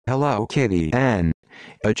Hello Kitty N,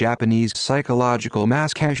 a Japanese psychological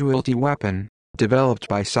mass-casualty weapon, developed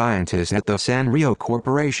by scientists at the Sanrio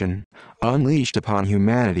Corporation, unleashed upon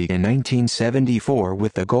humanity in 1974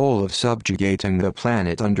 with the goal of subjugating the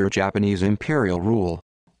planet under Japanese imperial rule.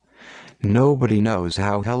 Nobody knows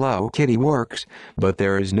how Hello Kitty works, but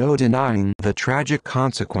there is no denying the tragic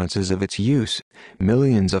consequences of its use.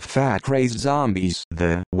 Millions of fad-crazed zombies,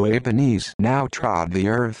 the Wapanese, now trod the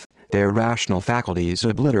earth, their rational faculties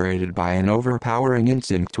obliterated by an overpowering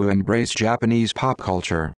instinct to embrace Japanese pop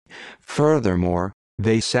culture. Furthermore,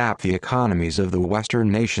 they sap the economies of the Western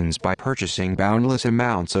nations by purchasing boundless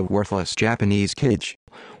amounts of worthless Japanese kitsch.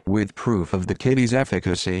 With proof of the kitty's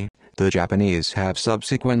efficacy, the Japanese have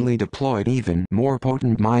subsequently deployed even more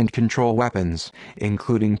potent mind control weapons,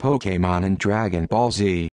 including Pokemon and Dragonball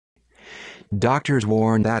Z. Doctors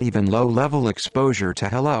warn that even low-level exposure to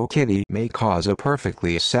Hello Kitty may cause a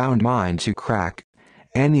perfectly sound mind to crack.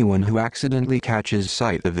 Anyone who accidentally catches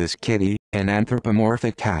sight of this kitty, an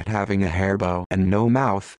anthropomorphic cat having a hairbow and no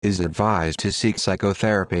mouth, is advised to seek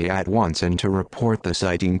psychotherapy at once and to report the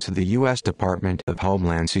sighting to the U.S. Department of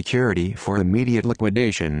Homeland Security for immediate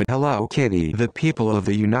liquidation. Hello Kitty. The people of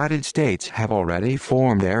the United States have already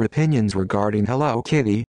formed their opinions regarding Hello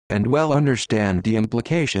Kitty, and well understand the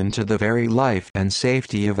implication to the very life and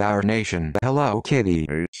safety of our nation. Hello Kitty.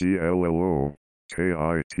 HELLO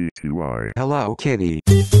KITTY. Hello Kitty.